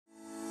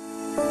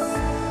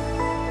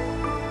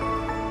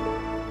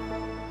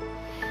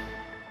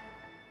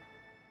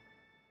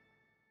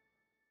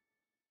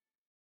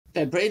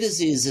Fabry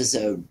disease is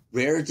a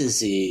rare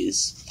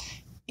disease,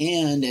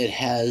 and it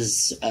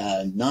has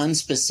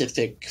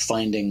nonspecific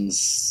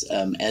findings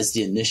as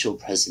the initial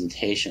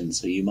presentation.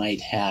 So you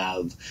might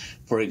have,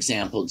 for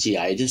example,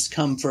 GI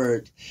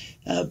discomfort,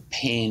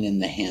 pain in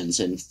the hands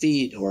and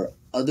feet, or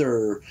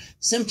other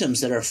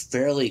symptoms that are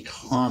fairly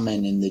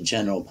common in the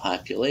general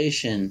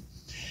population.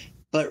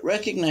 But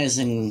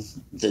recognizing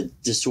the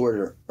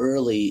disorder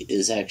early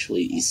is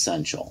actually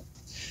essential.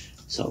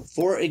 So,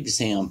 for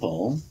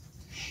example,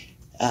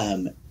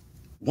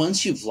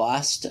 once you've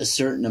lost a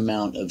certain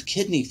amount of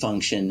kidney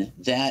function,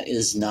 that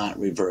is not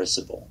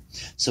reversible.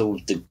 So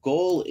the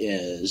goal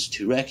is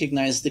to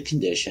recognize the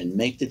condition,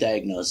 make the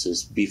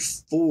diagnosis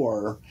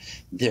before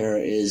there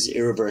is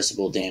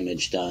irreversible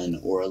damage done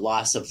or a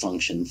loss of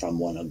function from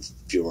one of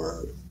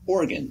your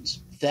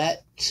organs.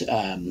 That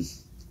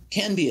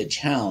can be a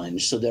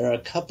challenge. So there are a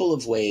couple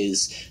of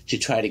ways to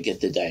try to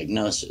get the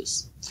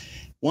diagnosis.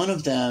 One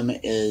of them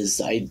is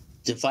I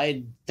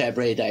divide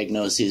Fabry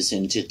diagnoses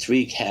into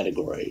 3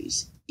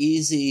 categories: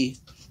 easy,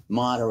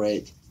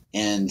 moderate,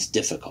 and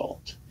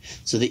difficult.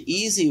 So the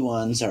easy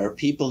ones are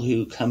people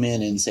who come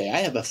in and say, I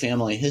have a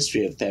family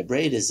history of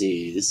Fabry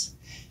disease,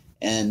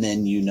 and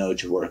then you know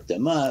to work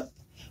them up.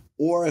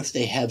 Or if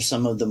they have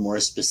some of the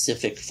more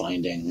specific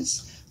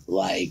findings,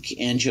 like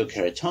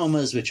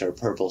angiokeratomas, which are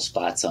purple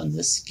spots on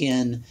the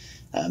skin,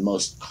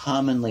 most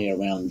commonly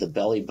around the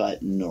belly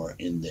button or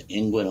in the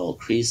inguinal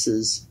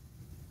creases,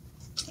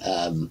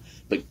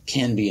 but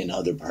can be in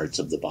other parts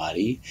of the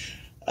body.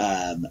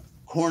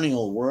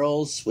 Corneal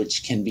whorls,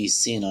 which can be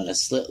seen on a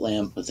slit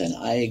lamp with an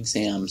eye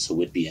exam, so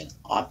would be an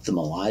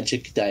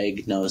ophthalmologic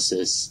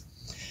diagnosis.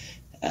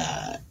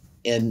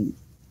 And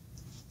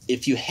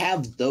if you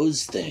have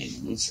those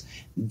things,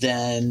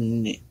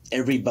 then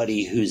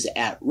everybody who's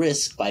at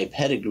risk by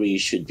pedigree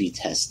should be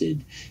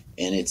tested,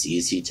 and it's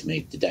easy to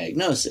make the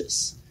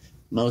diagnosis.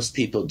 Most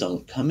people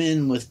don't come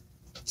in with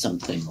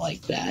something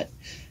like that.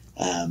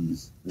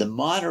 The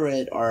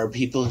moderate are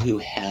people who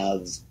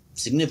have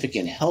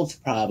significant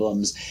health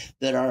problems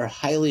that are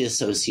highly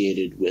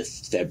associated with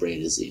Fabry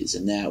disease,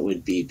 and that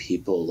would be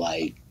people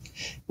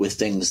with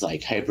things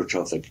like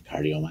hypertrophic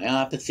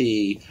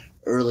cardiomyopathy,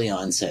 early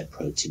onset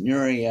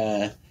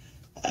proteinuria,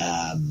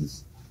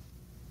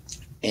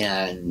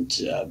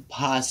 and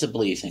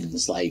possibly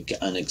things like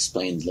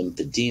unexplained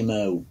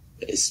lymphedema,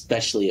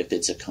 especially if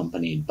it's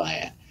accompanied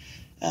by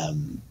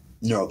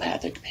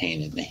neuropathic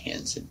pain in the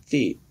hands and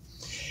feet.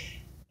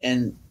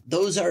 And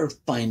those are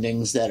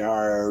findings that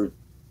are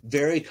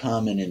very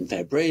common in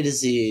Fabry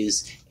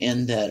disease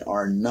and that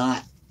are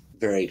not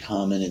very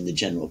common in the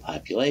general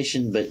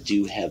population, but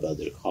do have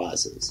other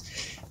causes.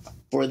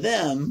 For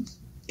them,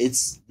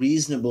 it's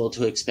reasonable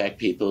to expect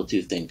people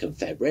to think of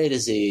Fabry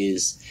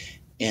disease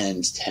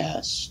and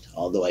test,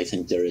 although I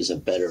think there is a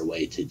better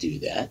way to do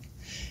that.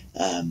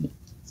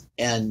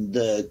 And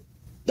the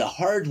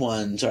hard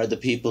ones are the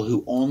people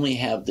who only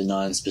have the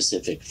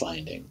nonspecific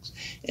findings,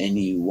 and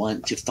you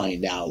want to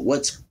find out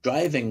what's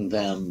driving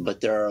them, but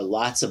there are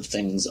lots of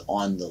things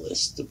on the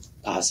list of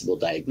possible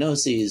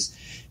diagnoses,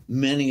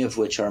 many of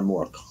which are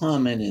more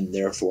common and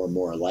therefore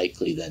more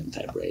likely than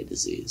Fabry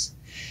disease.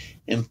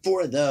 And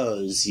for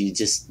those, you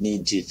just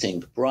need to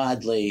think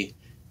broadly,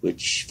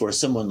 which for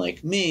someone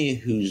like me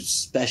who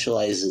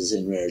specializes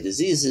in rare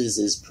diseases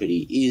is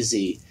pretty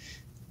easy.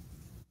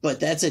 But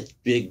that's a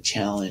big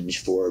challenge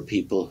for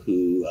people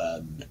who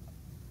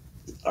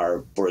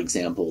are, for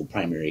example,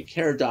 primary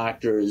care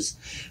doctors,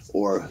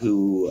 or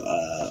who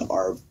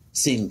are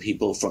seeing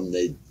people from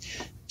the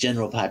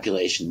general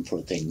population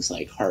for things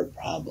like heart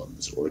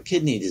problems or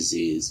kidney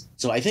disease.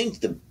 So I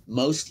think the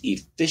most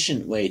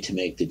efficient way to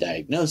make the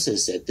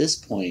diagnosis at this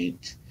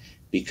point,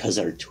 because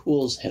our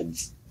tools have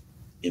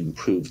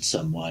improved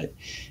somewhat,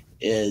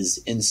 is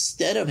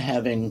instead of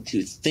having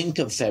to think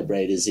of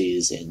Fabry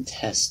disease and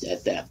test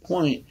at that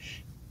point,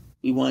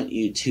 we want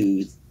you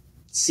to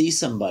see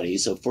somebody.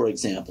 So, for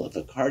example, if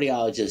a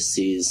cardiologist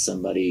sees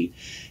somebody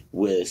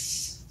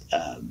with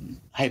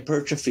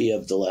hypertrophy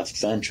of the left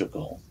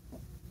ventricle,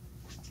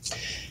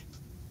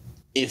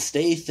 if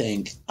they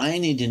think, I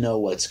need to know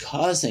what's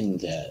causing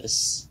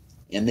this,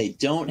 and they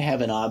don't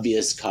have an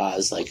obvious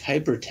cause like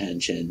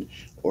hypertension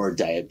or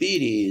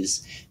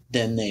diabetes,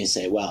 then they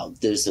say, well,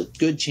 there's a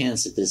good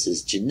chance that this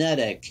is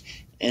genetic,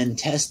 and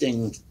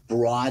testing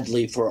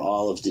broadly for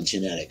all of the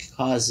genetic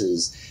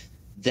causes,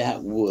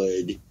 that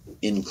would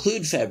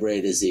include Fabry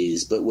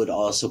disease, but would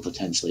also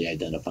potentially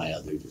identify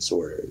other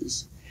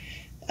disorders.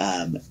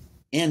 And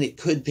it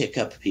could pick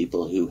up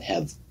people who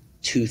have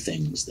 2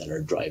 things that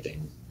are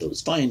driving those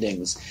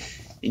findings.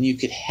 And you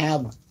could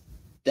have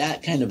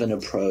that kind of an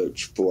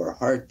approach for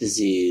heart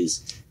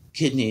disease,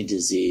 kidney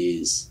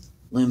disease,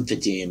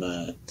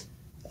 lymphedema,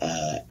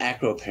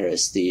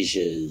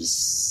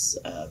 acroparesthesias,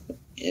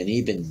 and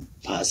even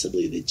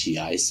possibly the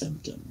GI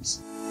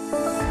symptoms.